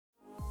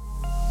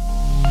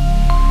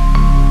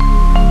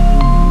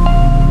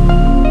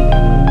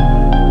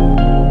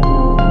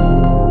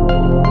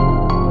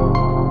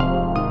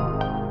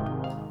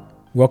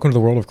Welcome to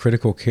the world of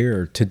critical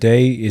care.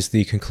 Today is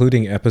the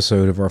concluding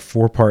episode of our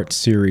four-part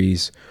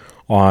series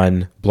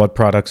on blood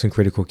products and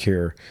critical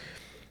care.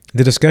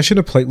 The discussion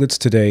of platelets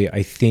today,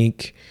 I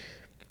think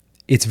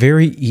it's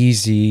very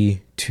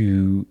easy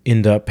to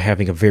end up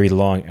having a very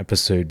long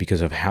episode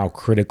because of how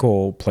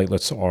critical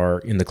platelets are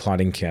in the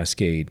clotting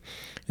cascade.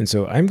 And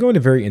so I'm going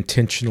to very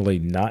intentionally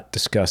not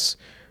discuss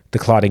the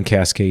clotting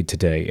cascade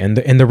today. And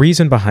the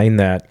reason behind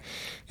that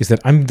is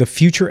that the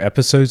future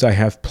episodes I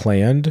have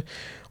planned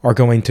are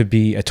going to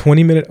be a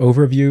 20-minute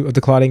overview of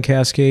the clotting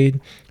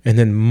cascade and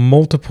then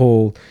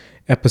multiple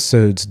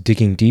episodes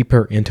digging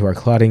deeper into our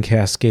clotting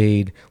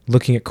cascade,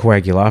 looking at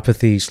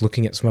coagulopathies,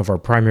 looking at some of our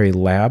primary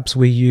labs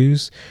we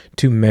use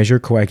to measure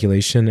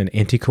coagulation and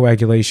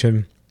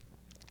anticoagulation.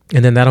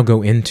 And then that'll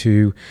go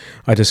into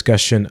a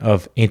discussion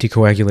of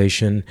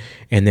anticoagulation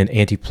and then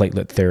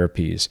antiplatelet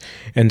therapies.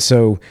 And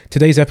so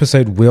today's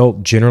episode will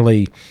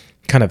generally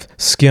kind of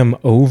skim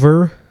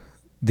over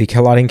the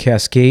clotting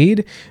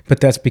cascade, but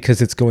that's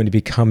because it's going to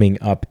be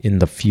coming up in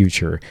the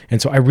future.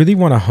 And so I really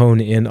want to hone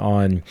in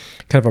on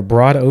kind of a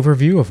broad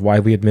overview of why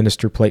we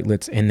administer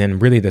platelets and then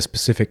really the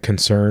specific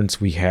concerns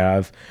we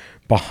have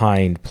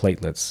behind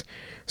platelets.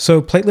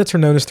 So platelets are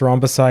known as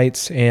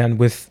thrombocytes, and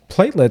with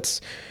platelets,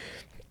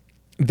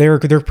 they're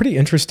pretty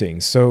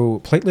interesting.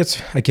 So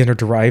platelets, again, are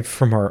derived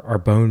from our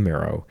bone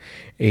marrow,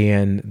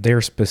 and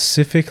they're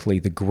specifically,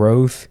 the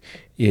growth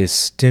is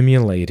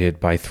stimulated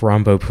by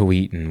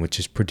thrombopoietin, which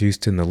is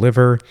produced in the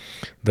liver.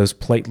 Those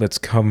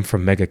platelets come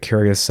from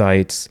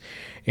megakaryocytes.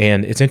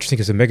 And it's interesting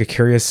because the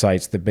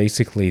megakaryocytes, that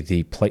basically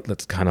the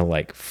platelets kind of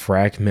like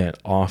fragment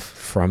off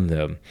from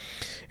them.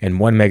 And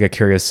one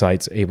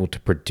megakaryocyte's able to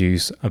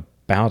produce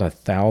about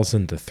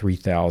 1,000 to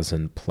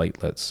 3,000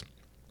 platelets.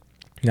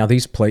 Now,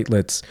 these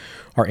platelets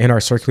are in our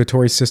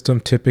circulatory system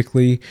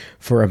typically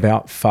for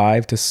about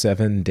 5 to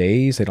 7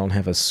 days. They don't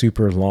have a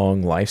super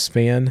long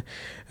lifespan.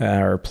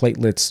 Our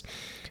platelets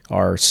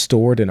are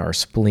stored in our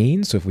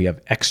spleen. So if we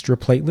have extra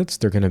platelets,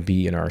 they're going to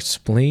be in our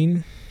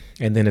spleen.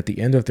 And then at the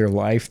end of their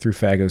life, through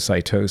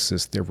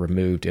phagocytosis, they're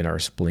removed in our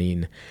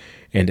spleen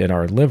and in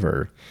our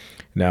liver.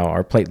 Now,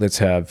 our platelets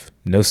have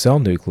no cell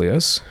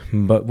nucleus,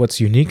 but what's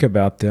unique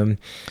about them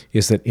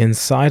is that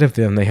inside of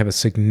them, they have a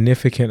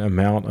significant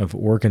amount of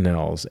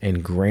organelles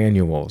and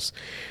granules.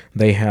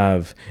 They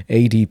have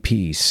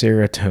ADP,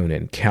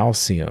 serotonin,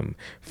 calcium,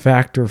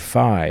 factor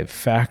V,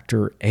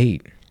 factor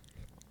VIII.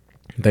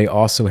 They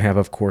also have,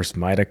 of course,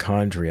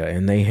 mitochondria,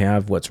 and they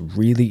have what's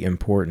really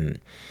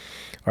important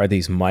are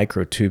these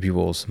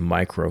microtubules,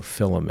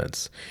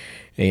 microfilaments.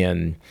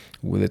 And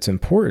it's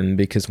important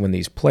because when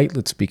these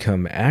platelets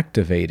become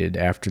activated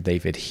after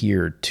they've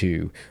adhered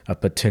to a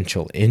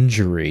potential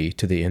injury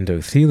to the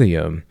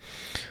endothelium,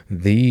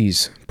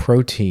 these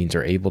proteins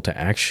are able to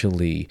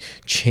actually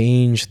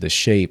change the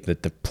shape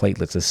that the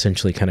platelets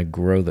essentially kind of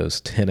grow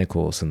those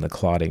tentacles in the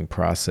clotting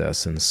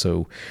process. And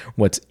so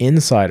what's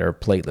inside our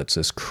platelets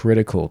is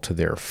critical to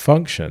their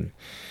function.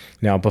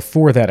 Now,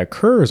 before that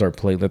occurs, our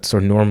platelets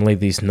are normally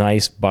these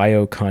nice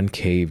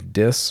bioconcave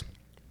discs,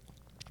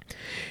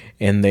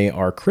 and they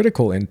are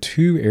critical in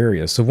two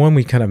areas. So one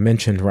we kind of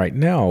mentioned right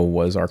now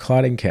was our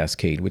clotting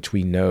cascade, which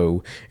we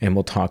know and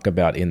we'll talk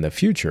about in the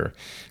future.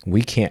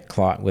 We can't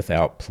clot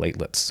without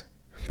platelets.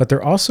 But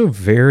they're also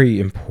very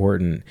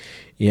important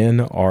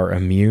in our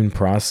immune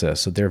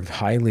process. So they're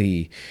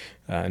highly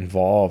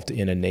involved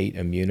in innate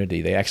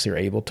immunity. They actually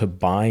are able to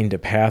bind to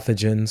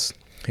pathogens.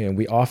 And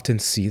we often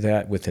see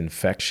that with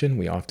infection.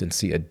 We often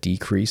see a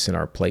decrease in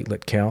our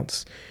platelet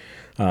counts.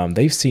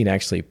 They've seen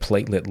actually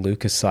platelet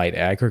leukocyte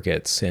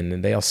aggregates,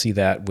 and they'll see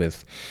that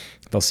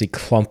they'll see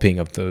clumping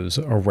of those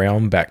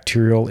around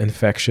bacterial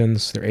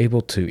infections. They're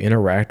able to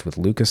interact with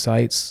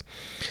leukocytes.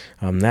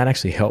 That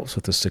actually helps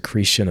with the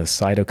secretion of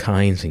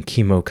cytokines and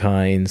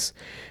chemokines,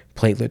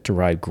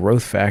 platelet-derived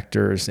growth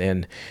factors,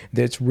 and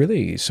it's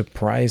really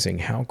surprising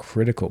how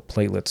critical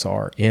platelets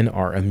are in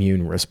our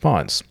immune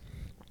response.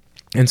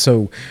 And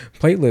so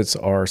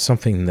platelets are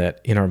something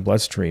that in our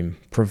bloodstream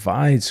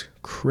provides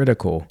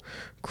critical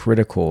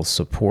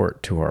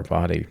support to our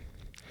body.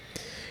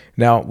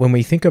 Now, when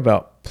we think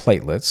about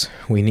platelets,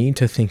 we need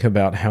to think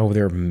about how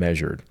they're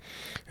measured.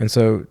 And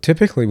so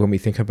typically when we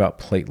think about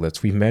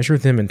platelets, we measure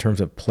them in terms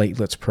of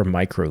platelets per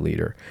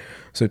microliter.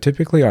 So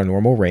typically our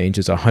normal range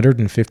is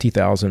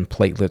 150,000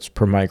 platelets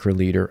per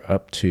microliter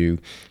up to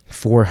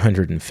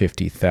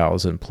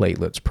 450,000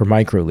 platelets per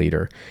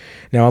microliter.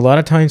 Now, a lot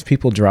of times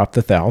people drop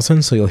the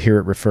 1,000, so you'll hear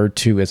it referred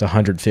to as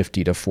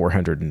 150 to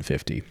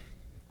 450.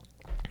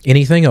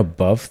 Anything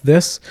above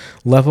this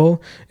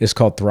level is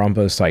called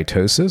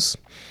thrombocytosis,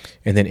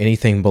 and then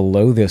anything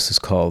below this is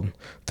called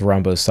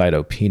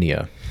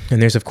thrombocytopenia.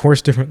 And there's, of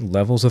course, different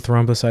levels of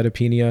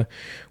thrombocytopenia.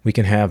 We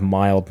can have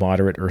mild,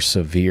 moderate, or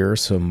severe.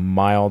 So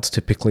mild's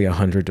typically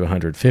 100 to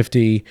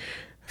 150,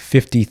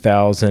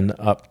 50,000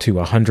 up to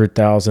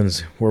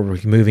 100,000, where we're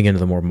moving into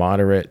the more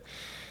moderate.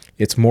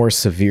 It's more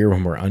severe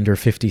when we're under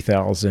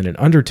 50,000, and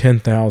under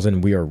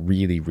 10,000, we are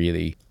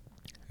really.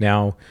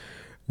 Now,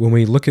 when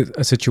we look at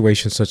a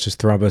situation such as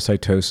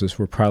thrombocytosis,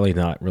 we're probably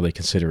not really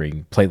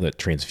considering platelet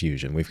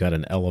transfusion. We've got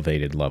an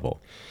elevated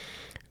level.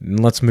 And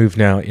let's move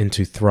now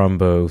into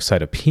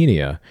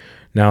thrombocytopenia.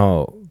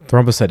 Now,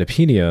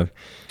 thrombocytopenia,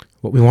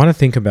 what we want to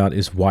think about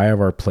is why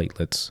are our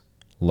platelets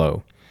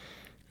low?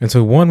 And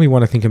so one, we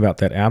want to think about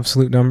that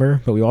absolute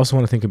number, but we also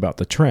want to think about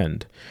the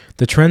trend.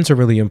 The trends are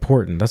really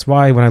important. That's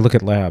why when I look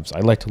at labs, I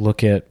like to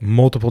look at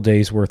multiple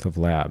days worth of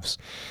labs.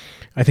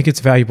 I think it's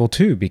valuable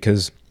too,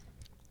 because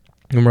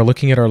when we're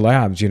looking at our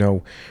labs,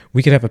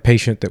 we could have a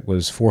patient that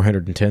was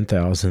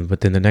 410,000,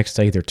 but then the next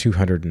day they're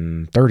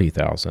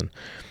 230,000.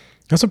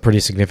 That's a pretty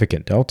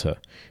significant delta.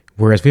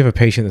 Whereas we have a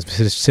patient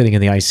that's sitting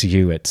in the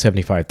ICU at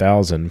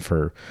 75,000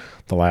 for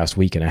the last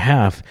week and a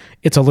half,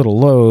 it's a little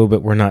low,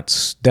 but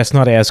that's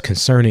not as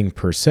concerning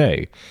per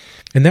se.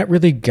 And that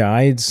really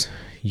guides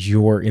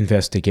your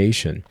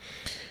investigation.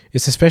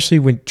 It's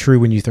especially true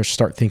when you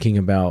start thinking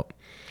about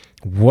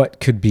what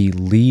could be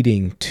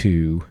leading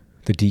to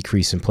the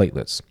decrease in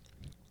platelets.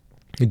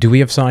 Do we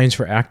have signs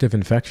for active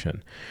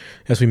infection?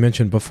 As we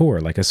mentioned before,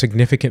 like a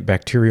significant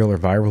bacterial or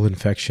viral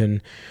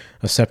infection,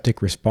 a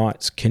septic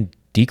response can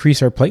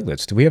decrease our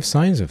platelets. Do we have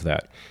signs of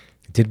that?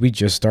 Did we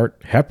just start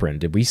heparin?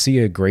 Did we see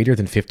a greater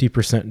than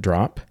 50%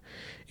 drop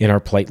in our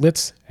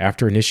platelets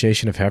after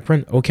initiation of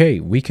heparin? Okay,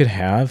 we could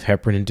have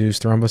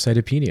heparin-induced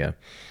thrombocytopenia.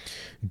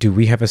 Do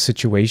we have a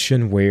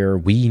situation where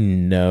we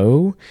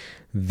know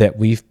that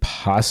we've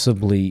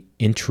possibly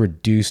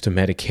introduced a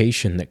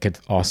medication that could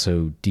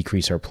also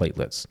decrease our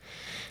platelets?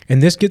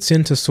 And this gets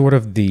into sort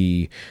of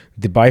the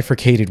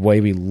bifurcated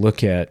way we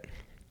look at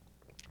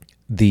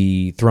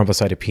the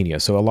thrombocytopenia.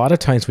 So a lot of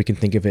times we can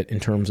think of it in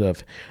terms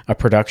of a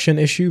production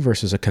issue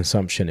versus a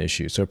consumption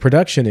issue. So a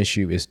production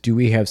issue is, do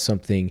we have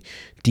something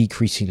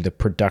decreasing the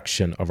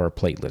production of our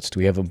platelets? Do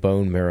we have a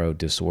bone marrow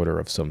disorder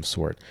of some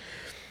sort?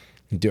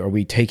 Are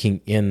we taking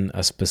in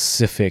a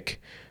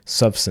specific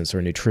substance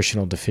or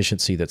nutritional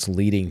deficiency that's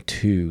leading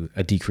to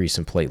a decrease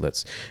in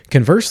platelets?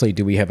 Conversely,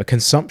 do we have a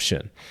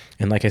consumption?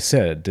 And like I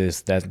said,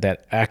 is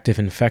that active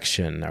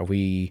infection, are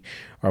we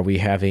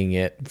having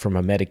it from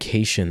a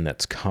medication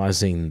that's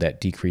causing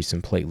that decrease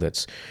in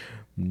platelets?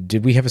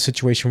 Did we have a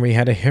situation where we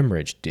had a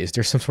hemorrhage? Is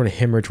there some sort of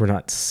hemorrhage we're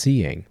not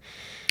seeing?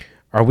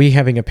 Are we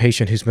having a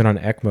patient who's been on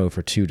ECMO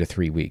for 2 to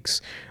 3 weeks?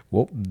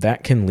 Well,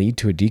 that can lead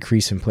to a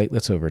decrease in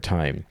platelets over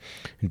time.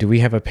 Do we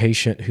have a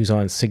patient who's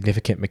on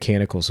significant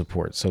mechanical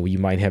support? So you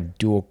might have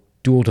dual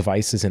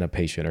devices in a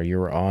patient, or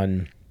you're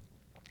on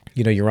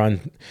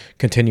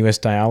continuous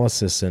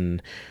dialysis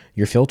and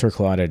your filter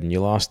clotted and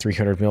you lost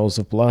 300 mils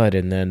of blood.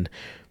 And then,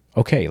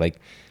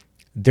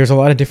 there's a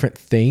lot of different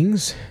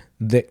things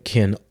that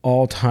can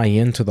all tie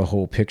into the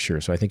whole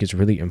picture. So I think it's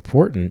really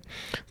important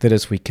that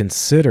as we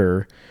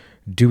consider,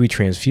 do we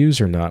transfuse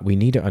or not, we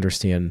need to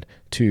understand,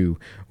 too,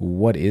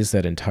 what is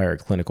that entire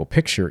clinical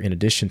picture in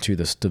addition to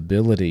the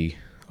stability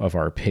of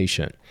our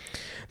patient.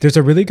 There's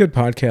a really good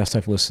podcast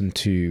I've listened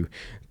to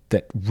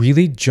that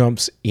really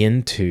jumps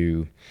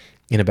into,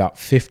 in about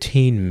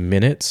 15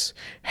 minutes,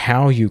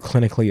 how you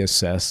clinically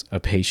assess a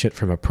patient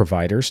from a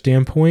provider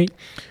standpoint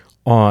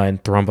on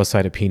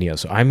thrombocytopenia.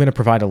 So I'm going to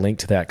provide a link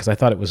to that because I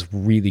thought it was a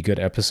really good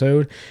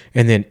episode.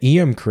 And then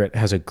EMCrit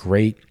has a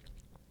great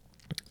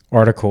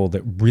article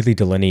that really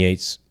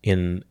delineates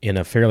in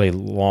a fairly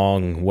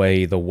long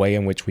way the way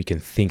in which we can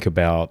think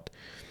about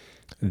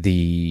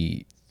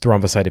the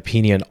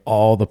thrombocytopenia and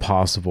all the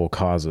possible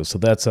causes. So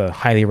that's a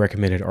highly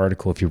recommended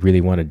article if you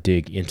really want to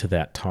dig into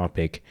that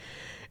topic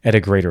at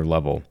a greater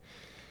level.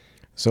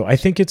 So I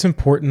think it's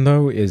important,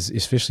 though, is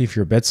especially if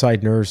you're a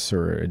bedside nurse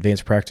or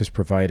advanced practice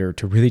provider,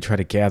 to really try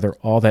to gather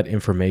all that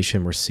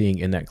information we're seeing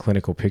in that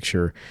clinical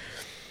picture.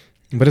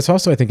 But it's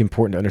also, I think,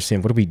 important to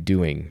understand, what are we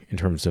doing in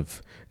terms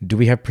of, do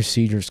we have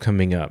procedures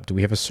coming up? Do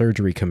we have a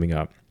surgery coming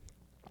up?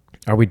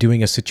 Are we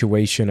doing a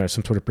situation or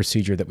some sort of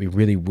procedure that we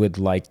really would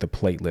like the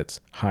platelets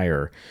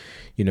higher?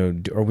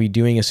 Are we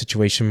doing a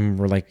situation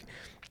where, like,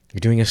 you're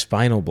doing a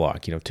spinal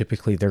block?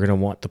 Typically they're going to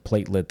want the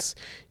platelets,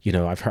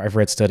 I've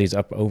read studies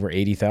up over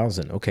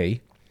 80,000. Okay,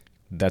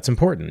 that's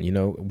important,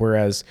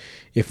 whereas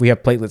if we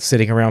have platelets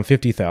sitting around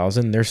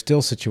 50,000, there's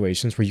still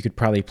situations where you could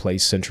probably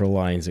place central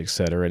lines, et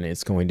cetera, and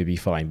it's going to be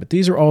fine. But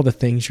these are all the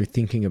things you're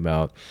thinking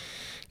about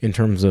in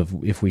terms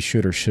of if we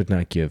should or should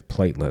not give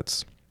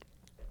platelets.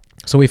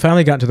 So we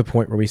finally got to the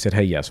point where we said,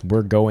 hey, yes,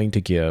 we're going to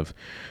give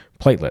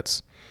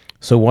platelets.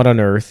 So what on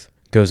earth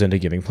goes into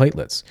giving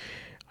platelets?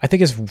 I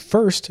think it's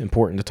first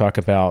important to talk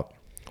about,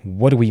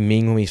 what do we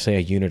mean when we say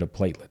a unit of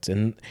platelets?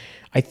 And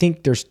I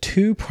think there's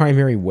 2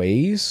 primary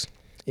ways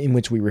in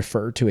which we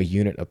refer to a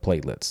unit of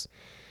platelets.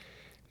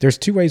 There's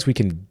 2 ways we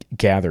can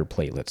gather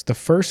platelets. The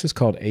first is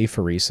called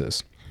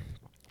apheresis.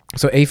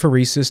 So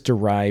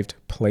apheresis-derived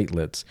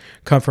platelets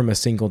come from a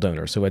single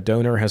donor. So a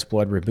donor has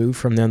blood removed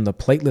from them, the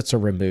platelets are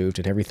removed,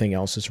 and everything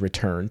else is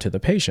returned to the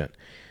patient.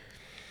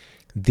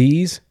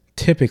 These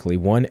typically,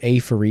 one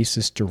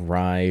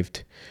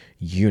apheresis-derived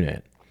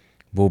unit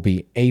will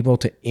be able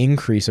to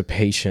increase a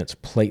patient's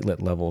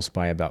platelet levels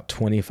by about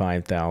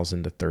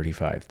 25,000 to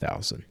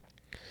 35,000.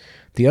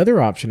 The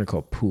other option are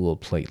called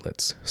pooled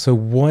platelets. So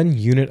 1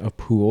 unit of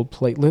pooled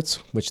platelets,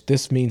 which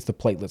this means the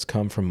platelets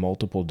come from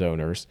multiple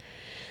donors,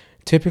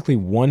 typically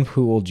 1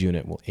 pooled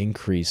unit will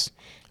increase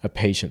a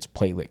patient's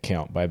platelet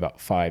count by about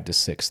 5,000 to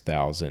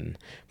 6,000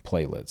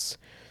 platelets.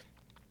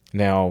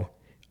 Now,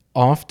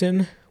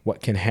 often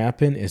what can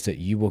happen is that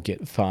you will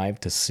get 5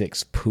 to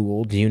 6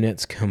 pooled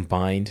units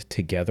combined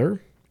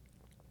together.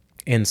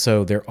 And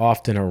so they're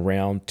often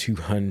around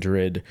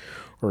 200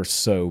 or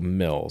so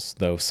mils,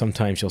 though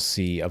sometimes you'll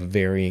see a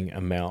varying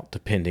amount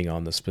depending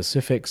on the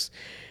specifics.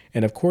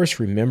 And of course,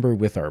 remember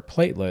with our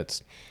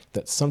platelets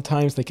that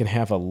sometimes they can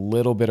have a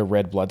little bit of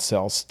red blood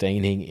cell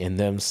staining in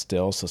them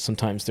still, so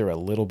sometimes they're a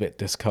little bit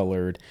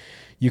discolored.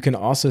 You can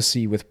also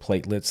see with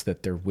platelets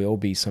that there will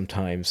be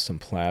sometimes some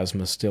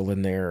plasma still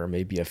in there, or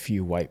maybe a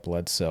few white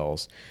blood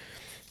cells.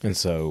 And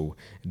so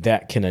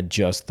that can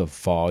adjust the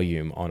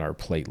volume on our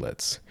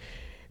platelets.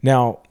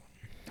 Now,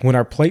 when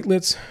our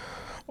platelets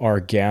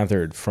are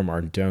gathered from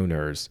our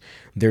donors,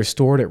 they're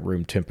stored at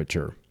room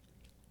temperature.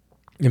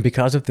 And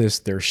because of this,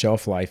 their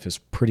shelf life is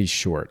pretty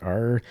short.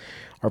 Our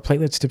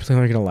platelets typically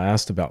are going to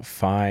last about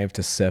 5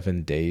 to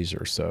 7 days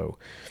or so.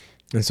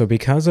 And so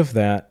because of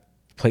that,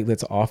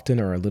 platelets often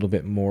are a little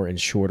bit more in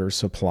shorter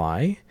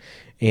supply.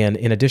 And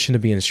in addition to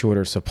being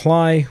shorter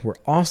supply, we're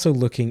also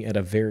looking at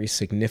a very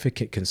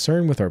significant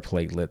concern with our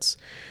platelets,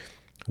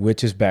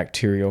 which is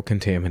bacterial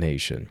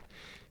contamination.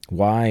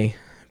 Why?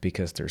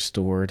 Because they're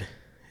stored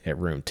at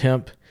room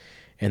temp,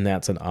 and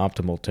that's an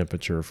optimal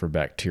temperature for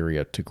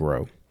bacteria to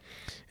grow.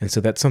 And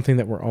so that's something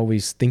that we're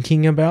always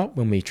thinking about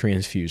when we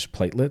transfuse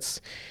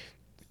platelets,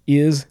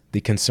 is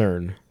the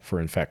concern for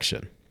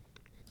infection.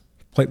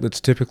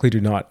 Platelets typically do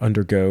not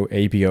undergo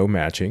ABO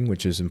matching,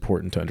 which is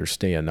important to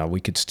understand. Now, we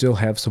could still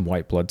have some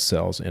white blood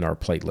cells in our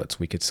platelets.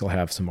 We could still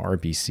have some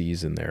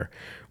RBCs in there.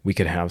 We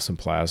could have some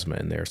plasma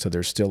in there. So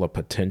there's still a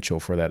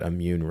potential for that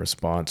immune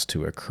response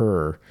to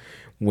occur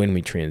when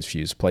we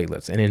transfuse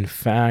platelets. And in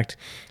fact,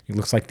 it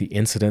looks like the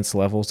incidence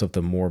levels of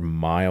the more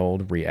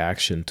mild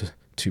reaction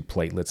to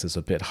platelets is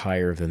a bit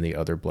higher than the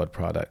other blood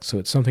products. So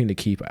it's something to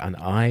keep an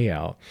eye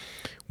out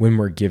when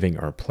we're giving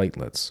our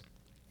platelets.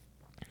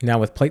 Now,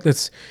 with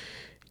platelets,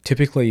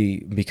 typically,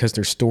 because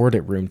they're stored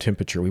at room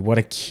temperature, we want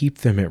to keep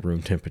them at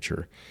room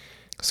temperature.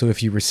 So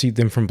if you receive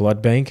them from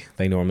blood bank,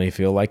 they normally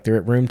feel like they're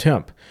at room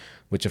temp,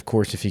 which of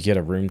course, if you get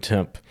a room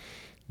temp,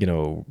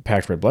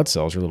 packed red blood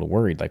cells, you're a little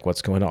worried, like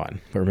what's going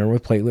on. But remember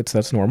with platelets,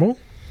 that's normal.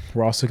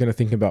 We're also going to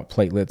think about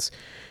platelets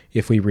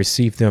if we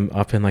receive them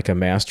up in like a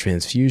mass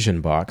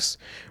transfusion box.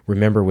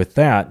 Remember with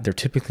that, they're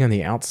typically on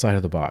the outside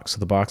of the box. So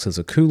the box is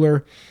a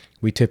cooler.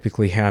 We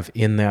typically have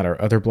in that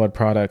our other blood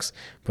products,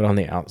 but on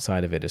the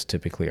outside of it is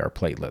typically our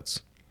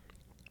platelets.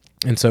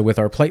 And so with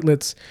our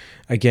platelets,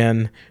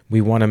 again, we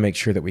want to make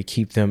sure that we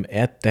keep them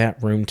at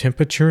that room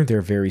temperature.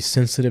 They're very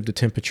sensitive to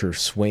temperature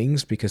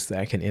swings because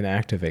that can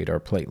inactivate our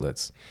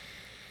platelets.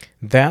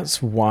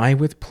 That's why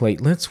with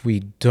platelets, we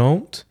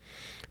don't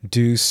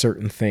do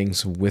certain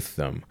things with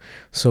them.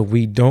 So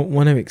we don't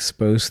want to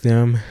expose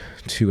them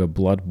to a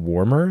blood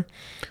warmer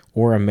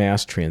or a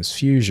mass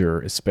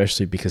transfuser,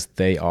 especially because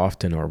they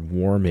often are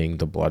warming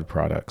the blood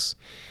products.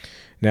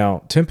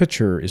 Now,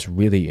 temperature is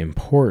really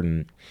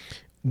important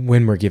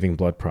when we're giving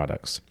blood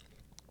products.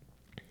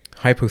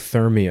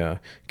 Hypothermia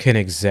can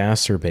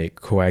exacerbate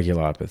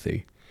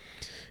coagulopathy.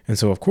 And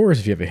so, of course,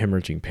 if you have a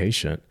hemorrhaging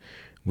patient,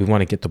 we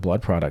want to get the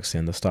blood products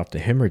in to stop the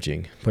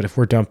hemorrhaging. But if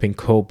we're dumping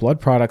cold blood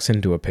products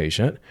into a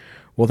patient,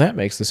 well, that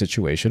makes the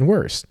situation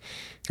worse.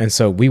 And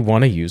so we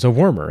want to use a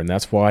warmer. And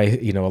that's why,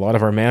 a lot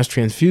of our mass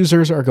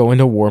transfusers are going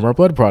to warm our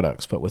blood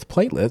products. But with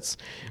platelets,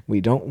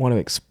 we don't want to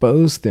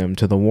expose them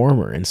to the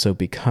warmer. And so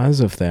because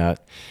of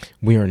that,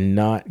 we are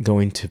not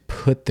going to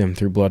put them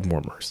through blood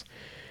warmers.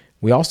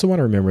 We also want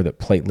to remember that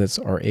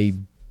platelets are a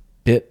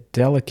bit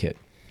delicate.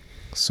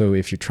 So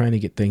if you're trying to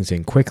get things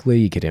in quickly,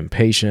 you get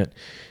impatient,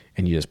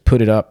 and you just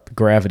put it up,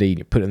 gravity,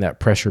 you put it in that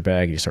pressure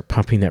bag, you start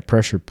pumping that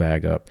pressure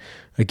bag up.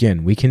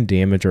 Again, we can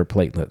damage our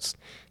platelets.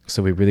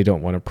 So we really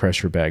don't want to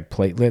pressure bag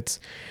platelets.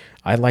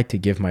 I like to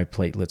give my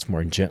platelets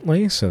more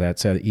gently. So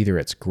that's either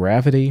it's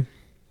gravity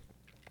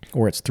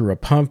or it's through a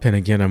pump. And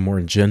again, a more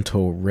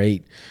gentle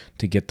rate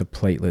to get the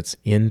platelets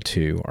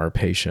into our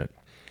patient.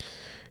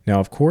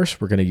 Now, of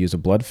course, we're going to use a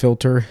blood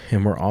filter,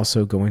 and we're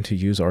also going to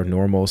use our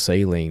normal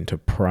saline to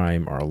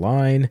prime our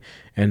line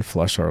and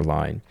flush our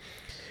line.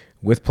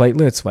 With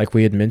platelets, like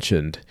we had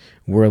mentioned,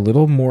 we're a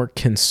little more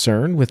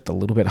concerned with the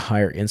little bit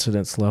higher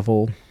incidence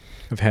level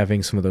of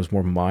having some of those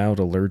more mild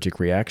allergic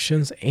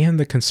reactions and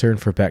the concern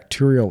for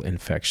bacterial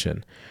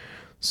infection.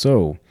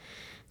 So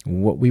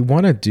what we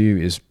want to do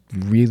is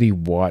really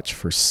watch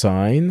for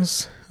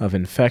signs of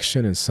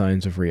infection and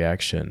signs of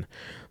reaction.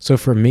 So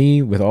for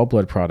me, with all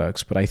blood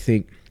products, but I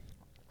think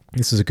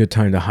this is a good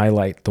time to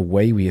highlight the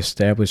way we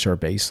establish our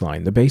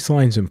baseline. The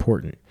baseline is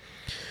important.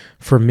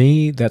 For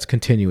me, that's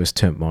continuous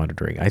temp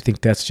monitoring. I think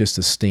that's just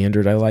a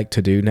standard I like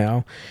to do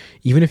now.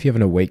 Even if you have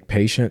an awake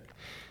patient,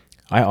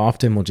 I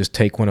often will just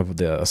take one of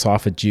the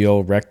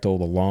esophageal, rectal,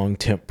 the long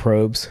temp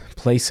probes,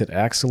 place it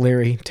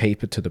axillary,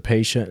 tape it to the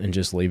patient, and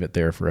just leave it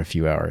there for a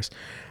few hours.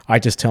 I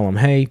just tell them,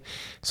 hey,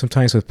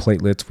 sometimes with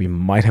platelets, we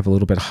might have a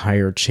little bit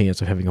higher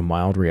chance of having a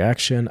mild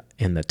reaction,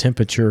 and the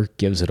temperature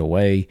gives it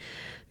away.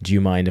 Do you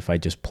mind if I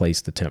just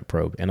place the temp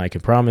probe? And I can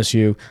promise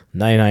you,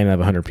 99 out of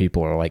 100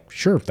 people are like,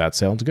 sure, that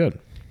sounds good.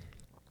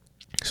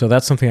 So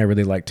that's something I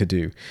really like to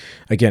do.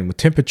 Again, with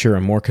temperature,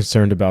 I'm more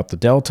concerned about the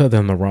delta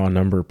than the raw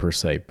number per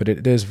se, but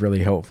it is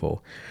really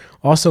helpful.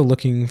 Also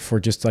looking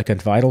for just like a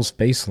vitals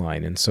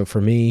baseline. And so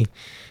for me,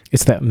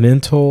 it's that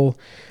mental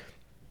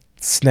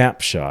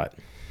snapshot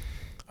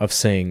of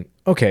saying,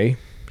 okay,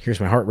 here's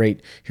my heart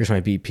rate, here's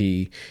my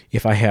BP.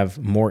 If I have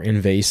more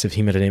invasive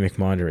hemodynamic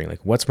monitoring,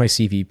 like what's my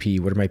CVP,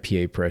 what are my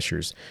PA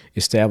pressures,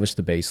 establish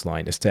the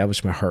baseline,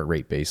 establish my heart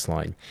rate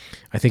baseline.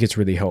 I think it's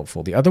really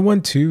helpful. The other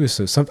one too is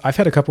I've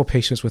had a couple of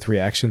patients with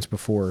reactions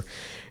before,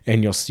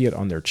 and you'll see it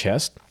on their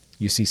chest.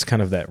 You see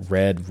kind of that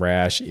red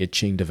rash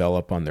itching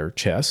develop on their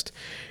chest.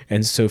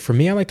 And so for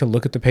me, I like to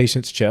look at the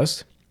patient's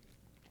chest.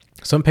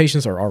 Some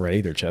patients are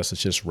already, their chest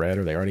is just red,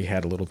 or they already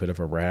had a little bit of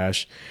a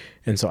rash.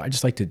 And so I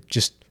just like to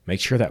just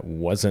make sure that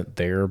wasn't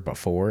there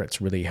before.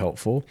 It's really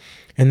helpful.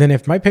 And then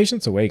if my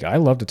patient's awake, I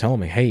love to tell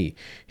them, hey,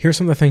 here's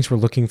some of the things we're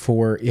looking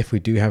for if we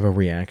do have a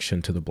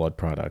reaction to the blood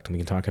product. And we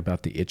can talk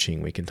about the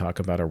itching. We can talk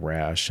about a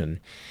rash, and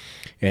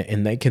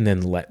they can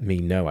then let me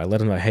know. I let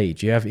them know, hey,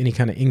 do you have any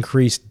kind of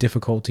increased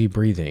difficulty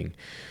breathing?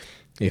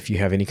 If you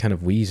have any kind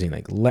of wheezing,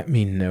 like let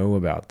me know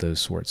about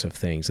those sorts of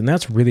things. And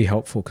that's really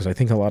helpful because I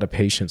think a lot of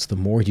patients, the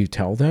more you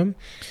tell them,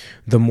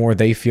 the more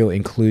they feel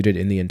included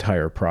in the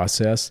entire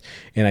process.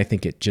 And I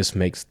think it just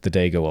makes the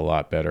day go a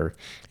lot better.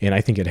 And I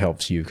think it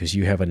helps you because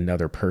you have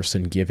another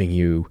person giving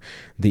you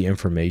the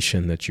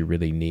information that you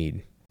really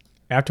need.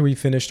 After we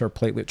finished our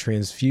platelet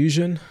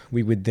transfusion,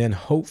 we would then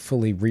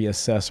hopefully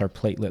reassess our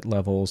platelet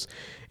levels,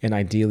 and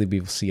ideally we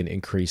will see an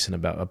increase in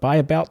by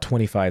about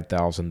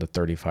 25,000 to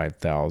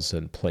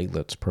 35,000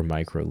 platelets per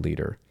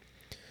microliter.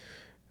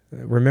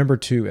 Remember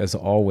too, as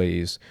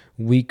always,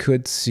 we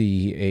could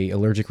see a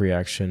allergic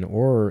reaction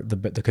or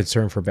the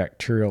concern for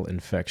bacterial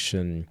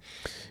infection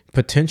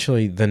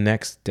potentially the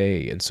next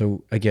day. And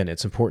so again,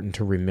 it's important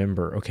to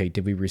remember, okay,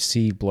 did we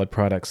receive blood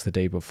products the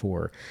day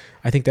before?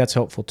 I think that's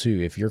helpful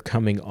too. If you're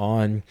coming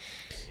on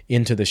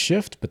into the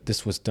shift, but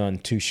this was done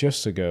 2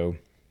 shifts ago,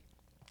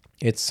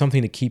 it's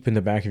something to keep in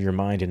the back of your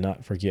mind and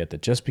not forget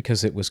that just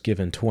because it was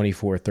given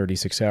 24,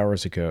 36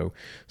 hours ago,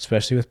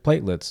 especially with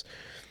platelets,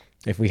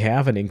 if we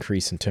have an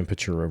increase in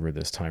temperature over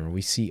this time, or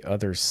we see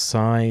other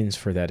signs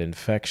for that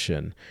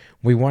infection,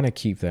 we want to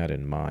keep that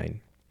in mind.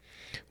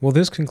 Well,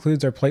 this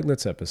concludes our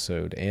platelets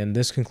episode, and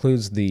this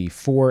concludes the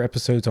 4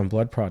 episodes on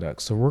blood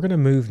products. So we're going to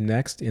move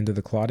next into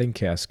the clotting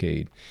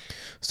cascade.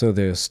 So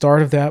the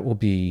start of that will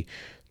be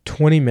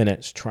 20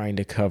 minutes trying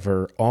to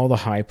cover all the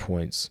high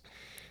points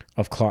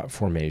of clot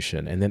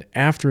formation. And then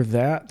after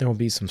that, there will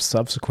be some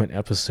subsequent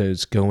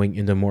episodes going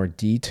into more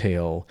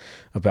detail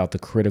about the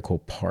critical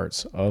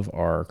parts of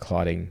our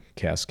clotting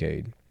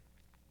cascade.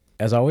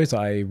 As always,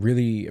 I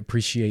really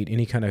appreciate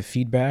any kind of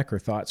feedback or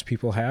thoughts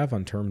people have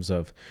on terms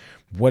of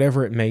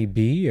whatever it may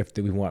be. If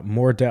we want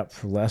more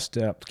depth, less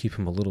depth, keep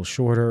them a little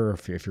shorter, or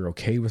if you're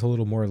okay with a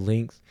little more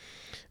length.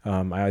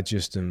 I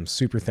just am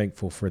super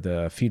thankful for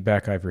the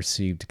feedback I've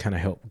received to kind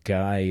of help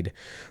guide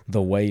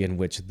the way in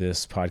which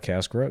this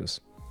podcast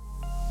grows.